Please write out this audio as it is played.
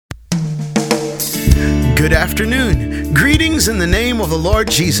Good afternoon. Greetings in the name of the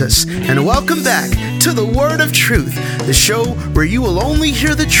Lord Jesus, and welcome back to the Word of Truth, the show where you will only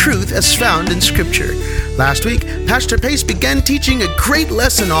hear the truth as found in Scripture. Last week, Pastor Pace began teaching a great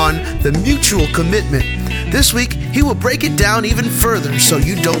lesson on the mutual commitment. This week, he will break it down even further so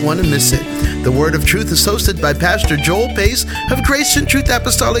you don't want to miss it. The Word of Truth is hosted by Pastor Joel Pace of Grace and Truth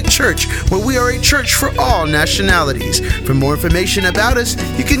Apostolic Church, where we are a church for all nationalities. For more information about us,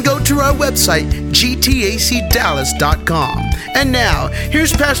 you can go to our website, gtacdallas.com. And now,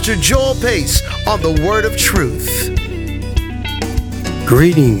 here's Pastor Joel Pace on the Word of Truth.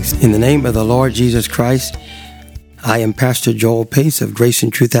 Greetings in the name of the Lord Jesus Christ. I am Pastor Joel Pace of Grace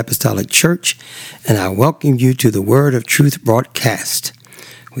and Truth Apostolic Church, and I welcome you to the Word of Truth broadcast.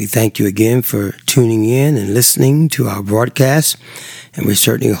 We thank you again for tuning in and listening to our broadcast, and we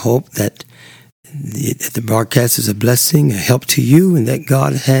certainly hope that the broadcast is a blessing, a help to you, and that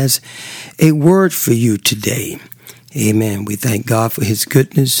God has a word for you today. Amen. We thank God for His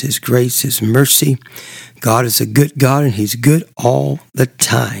goodness, His grace, His mercy. God is a good God, and He's good all the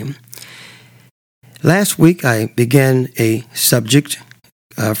time. Last week, I began a subject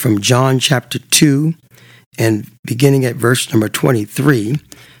from John chapter 2 and beginning at verse number 23,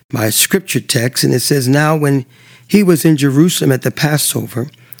 my scripture text, and it says, "Now when He was in Jerusalem at the Passover,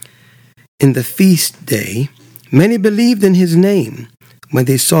 in the feast day, many believed in His name when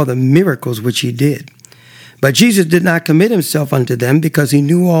they saw the miracles which He did. But Jesus did not commit Himself unto them, because He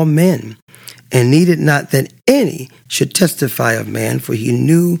knew all men, and needed not that any should testify of man, for He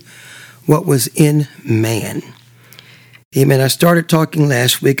knew what was in man." Amen. I started talking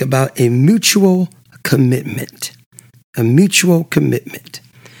last week about a mutual commitment. A mutual commitment.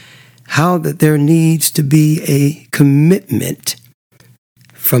 How that there needs to be a commitment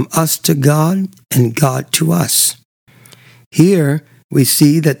from us to God and God to us. Here we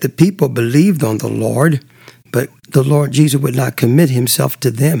see that the people believed on the Lord, but the Lord Jesus would not commit Himself to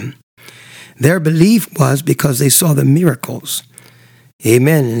them. Their belief was because they saw the miracles.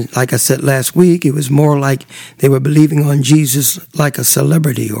 Amen. And like I said last week, it was more like they were believing on Jesus like a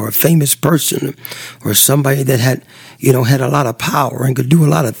celebrity or a famous person or somebody that had a lot of power and could do a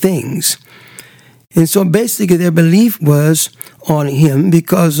lot of things. And so basically their belief was on Him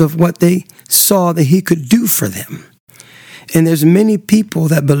because of what they saw that He could do for them. And there's many people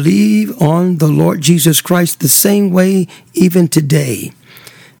that believe on the Lord Jesus Christ the same way even today.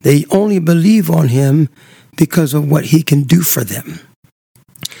 They only believe on Him because of what He can do for them.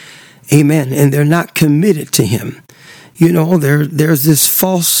 Amen. And they're not committed to Him. There's this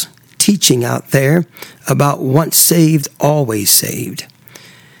false teaching out there about once saved, always saved.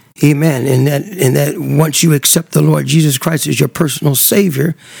 Amen. And that once you accept the Lord Jesus Christ as your personal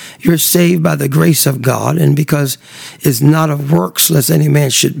Savior, you're saved by the grace of God. And because it's not of works, lest any man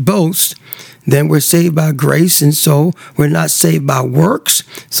should boast, then we're saved by grace, and so we're not saved by works.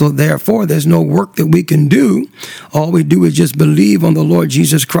 So therefore, there's no work that we can do. All we do is just believe on the Lord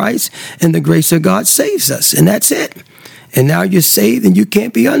Jesus Christ, and the grace of God saves us, and that's it. And now you're saved, and you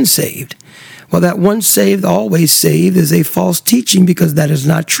can't be unsaved. Well, that once saved, always saved is a false teaching, because that is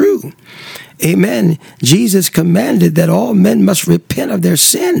not true. Amen. Jesus commanded that all men must repent of their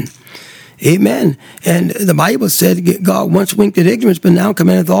sin. Amen. And the Bible said God once winked at ignorance, but now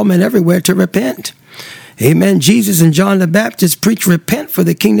commandeth all men everywhere to repent. Amen. Jesus and John the Baptist preached, repent, for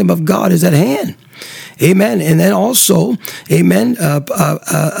the kingdom of God is at hand. Amen. And then also, amen,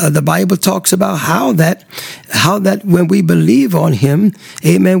 the Bible talks about how that when we believe on Him,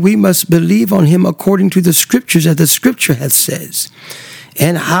 amen, we must believe on Him according to the Scriptures, as the Scripture hath says.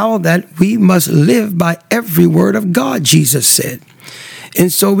 And how that we must live by every word of God, Jesus said. And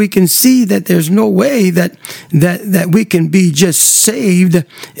so we can see that there's no way that we can be just saved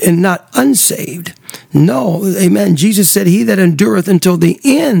and not unsaved. No, amen. Jesus said, "He that endureth until the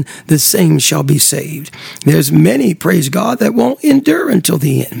end, the same shall be saved." There's many, praise God, that won't endure until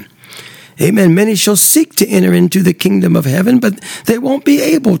the end. Amen. Many shall seek to enter into the kingdom of heaven, but they won't be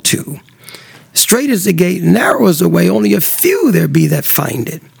able to. Straight is the gate, narrow is the way, only a few there be that find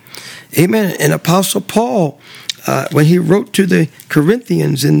it. Amen. And Apostle Paul, when he wrote to the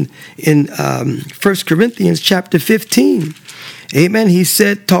Corinthians in 1 Corinthians chapter 15, amen, he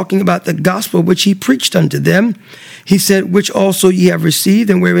said, talking about the gospel which he preached unto them, he said, "Which also ye have received,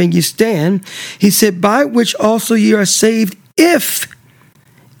 and wherein ye stand," he said, "by which also ye are saved, if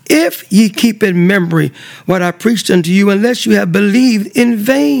ye keep in memory what I preached unto you, unless you have believed in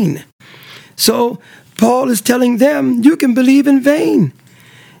vain." So Paul is telling them, you can believe in vain.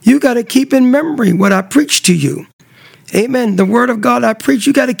 You got to keep in memory what I preached to you. Amen. The word of God I preach,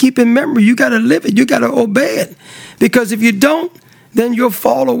 you got to keep in memory. You got to live it. You got to obey it. Because if you don't, then you'll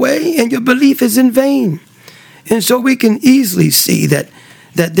fall away and your belief is in vain. And so we can easily see that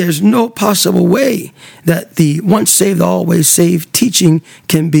there's no possible way that the once saved, always saved teaching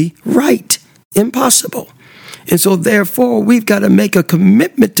can be right. Impossible. And so therefore, we've got to make a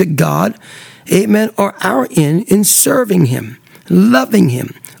commitment to God, amen, or our end in serving him, loving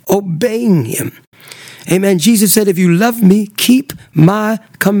him, obeying him. Amen. Jesus said, if you love me, keep my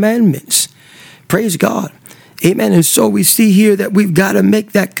commandments. Praise God. Amen. And so we see here that we've got to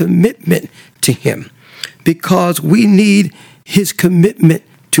make that commitment to him because we need his commitment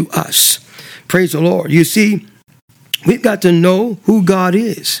to us. Praise the Lord. You see, we've got to know who God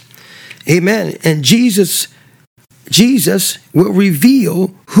is. Amen. And Jesus will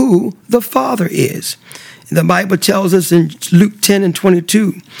reveal who the Father is. The Bible tells us in Luke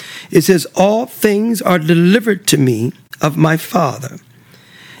 10:22, it says, all things are delivered to me of my Father,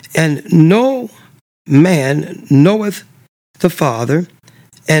 and no man knoweth the Father.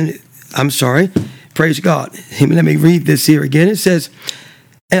 And praise God. Let me read this here again. It says,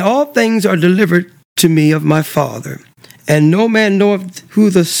 and all things are delivered to me of my Father, and no man knoweth who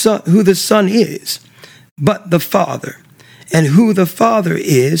the Son is, but the Father, and who the Father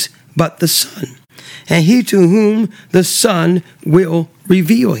is, but the Son, and he to whom the Son will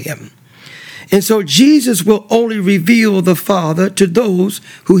reveal him. And so Jesus will only reveal the Father to those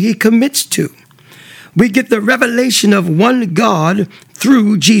who he commits to. We get the revelation of one God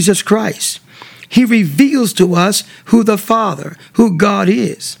through Jesus Christ. He reveals to us who the Father, who God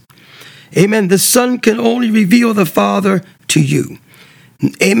is. Amen. The Son can only reveal the Father to you.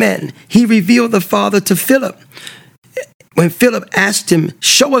 Amen. He revealed the Father to Philip. When Philip asked him,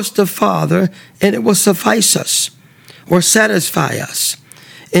 show us the Father, and it will suffice us or satisfy us.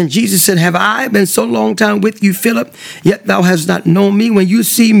 And Jesus said, have I been so long time with you, Philip, yet thou hast not known me? When you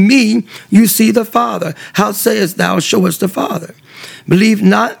see me, you see the Father. How sayest thou, show us the Father? Believe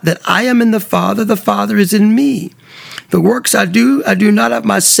not that I am in the Father is in me. The works I do not of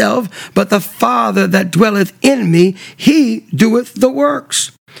myself, but the Father that dwelleth in me, he doeth the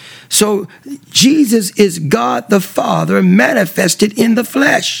works. So Jesus is God the Father manifested in the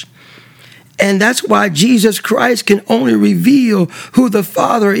flesh. And that's why Jesus Christ can only reveal who the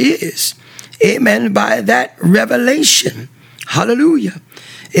Father is. Amen. By that revelation. Hallelujah.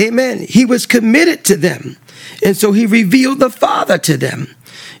 Amen. He was committed to them. And so he revealed the Father to them.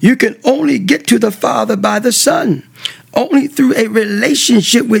 You can only get to the Father by the Son. Only through a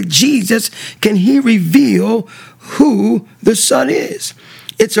relationship with Jesus can he reveal who the Son is.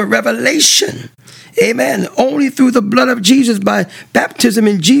 It's a revelation. Amen. Only through the blood of Jesus, by baptism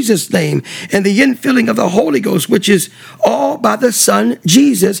in Jesus' name and the infilling of the Holy Ghost, which is all by the Son,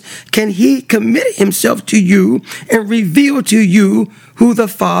 Jesus, can he commit himself to you and reveal to you who the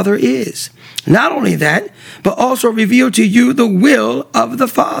Father is. Not only that, but also reveal to you the will of the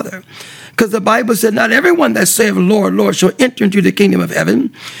Father. Because the Bible said, not everyone that saith, Lord, Lord, shall enter into the kingdom of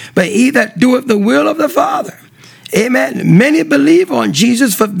heaven, but he that doeth the will of the Father. Amen. Many believe on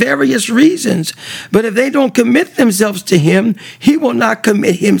Jesus for various reasons, but if they don't commit themselves to him, he will not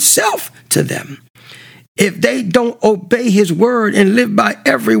commit himself to them. If they don't obey his word and live by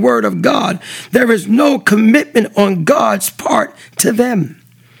every word of God, there is no commitment on God's part to them.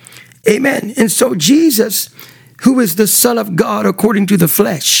 Amen. And so Jesus, who is the Son of God according to the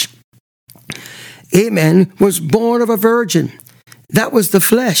flesh, amen, was born of a virgin. That was the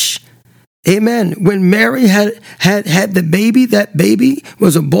flesh. Amen. When Mary had the baby, that baby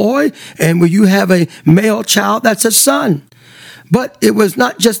was a boy. And when you have a male child, that's a son. But it was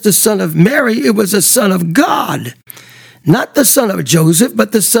not just the son of Mary, it was a son of God. Not the son of Joseph,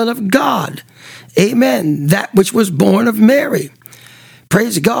 but the son of God. Amen. That which was born of Mary.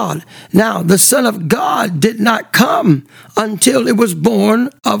 Praise God. Now, the Son of God did not come until it was born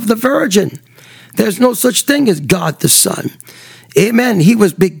of the virgin. There's no such thing as God the Son. Amen. He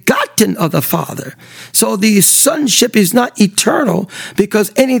was begotten of the Father. So the sonship is not eternal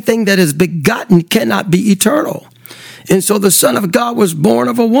because anything that is begotten cannot be eternal. And so the Son of God was born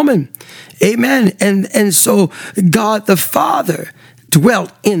of a woman. Amen. And so God the Father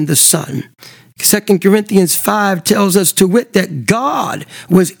dwelt in the Son. 2 Corinthians 5 tells us to wit that God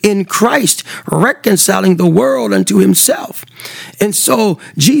was in Christ reconciling the world unto himself. And so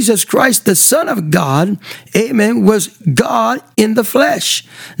Jesus Christ, the Son of God, amen, was God in the flesh.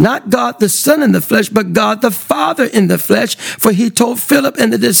 Not God the Son in the flesh, but God the Father in the flesh. For he told Philip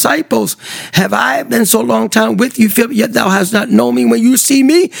and the disciples, have I been so long time with you, Philip, yet thou hast not known me? When you see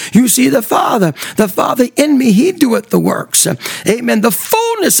me, you see the Father. The Father in me, he doeth the works. Amen. The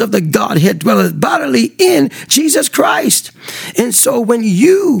fullness of the Godhead dwelleth bodily in Jesus Christ. And so when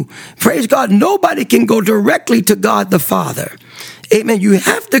you, praise God, nobody can go directly to God the Father. Amen. You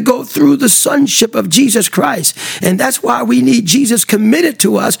have to go through the sonship of Jesus Christ. And that's why we need Jesus committed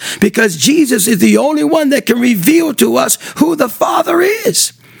to us, because Jesus is the only one that can reveal to us who the Father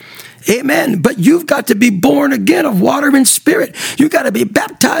is. Amen. But you've got to be born again of water and spirit. You got to be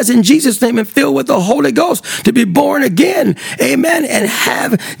baptized in Jesus' name and filled with the Holy Ghost to be born again. Amen. And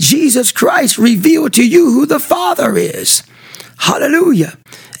have Jesus Christ reveal to you who the Father is. Hallelujah.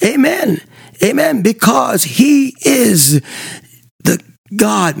 Amen. Amen. Because he is the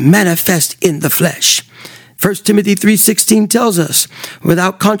God manifest in the flesh. 1 Timothy 3:16 tells us,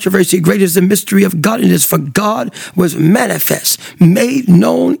 without controversy, great is the mystery of godliness, for God was manifest, made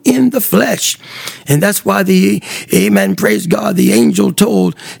known in the flesh. And that's why amen, praise God, the angel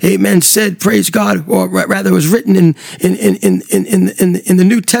told, amen, said, praise God, or rather it was written in the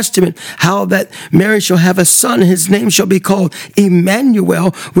New Testament, how that Mary shall have a son, his name shall be called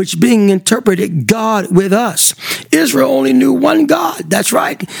Emmanuel, which being interpreted, God with us. Israel only knew one God. That's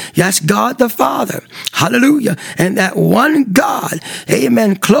right. That's God the Father. Hallelujah. And that one God,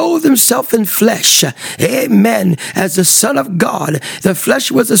 amen, clothed himself in flesh, amen, as the Son of God. The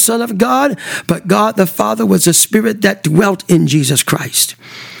flesh was the Son of God, but God the Father was the Spirit that dwelt in Jesus Christ.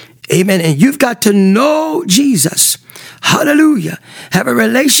 Amen. And you've got to know Jesus. Hallelujah. Have a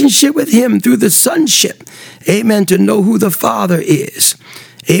relationship with him through the sonship. Amen. To know who the Father is.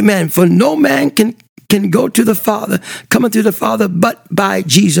 Amen. For no man can go to the Father, coming to the Father, but by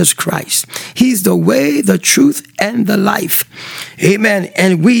Jesus Christ. He's the way, the truth, and the life. Amen.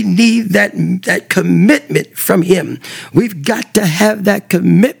 And we need that commitment from him. We've got to have that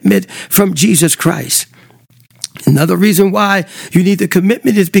commitment from Jesus Christ. Another reason why you need the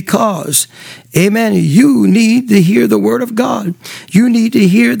commitment is because, amen, you need to hear the word of God. You need to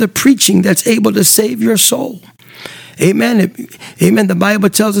hear the preaching that's able to save your soul. Amen. Amen. The Bible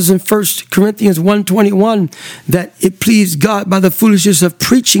tells us in 1 Corinthians 1:21 that it pleased God by the foolishness of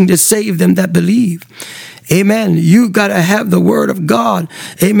preaching to save them that believe. Amen. You got to have the word of God,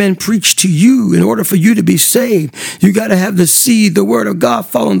 amen, preached to you in order for you to be saved. You got to have the seed, the word of God,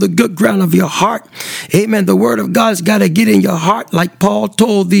 fall on the good ground of your heart. Amen. The word of God's got to get in your heart, like Paul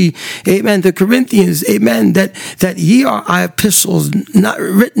told the Corinthians, amen, that ye are our epistles, not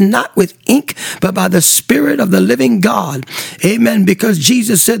written not with ink, but by the Spirit of the living God. Amen. Because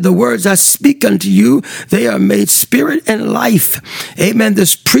Jesus said, the words I speak unto you, they are made spirit and life. Amen.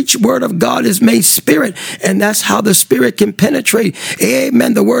 This preached word of God is made spirit. And that's how the Spirit can penetrate.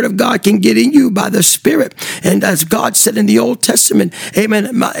 Amen. The word of God can get in you by the Spirit. And as God said in the Old Testament,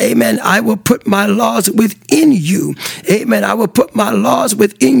 amen, amen, I will put my laws within you. Amen. I will put my laws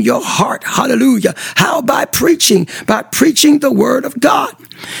within your heart. Hallelujah. How? By preaching the word of God.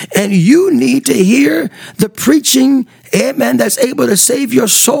 And you need to hear the preaching, amen, that's able to save your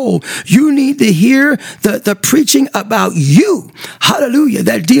soul. You need to hear the preaching about you. Hallelujah.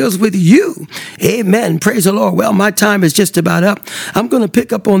 That deals with you. Amen. Praise the Lord. Well, my time is just about up. I'm going to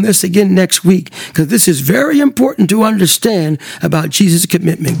pick up on this again next week, because this is very important to understand about Jesus'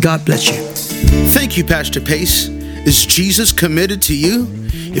 commitment. God bless you. Thank you, Pastor Pace. Is Jesus committed to you?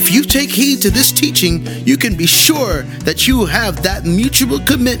 If you take heed to this teaching, you can be sure that you have that mutual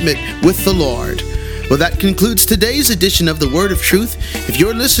commitment with the Lord. Well, that concludes today's edition of the Word of Truth. If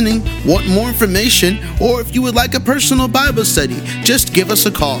you're listening, want more information, or if you would like a personal Bible study, just give us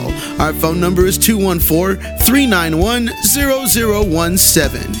a call. Our phone number is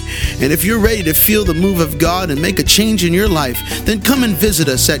 214-391-0017. And if you're ready to feel the move of God and make a change in your life, then come and visit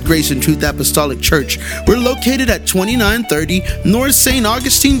us at Grace and Truth Apostolic Church. We're located at 2930 North St.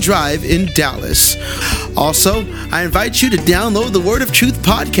 Augustine Drive in Dallas. Also, I invite you to download the Word of Truth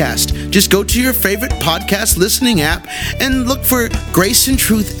podcast. Just go to your favorite podcast listening app and look for Grace and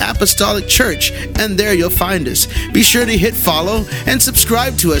Truth Apostolic Church, and there you'll find us. Be sure to hit follow and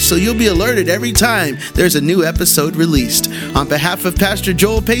subscribe to us so you'll be alerted every time there's a new episode released. On behalf of Pastor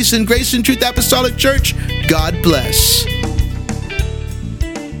Joel Pace and Grace and Truth Apostolic Church, God bless.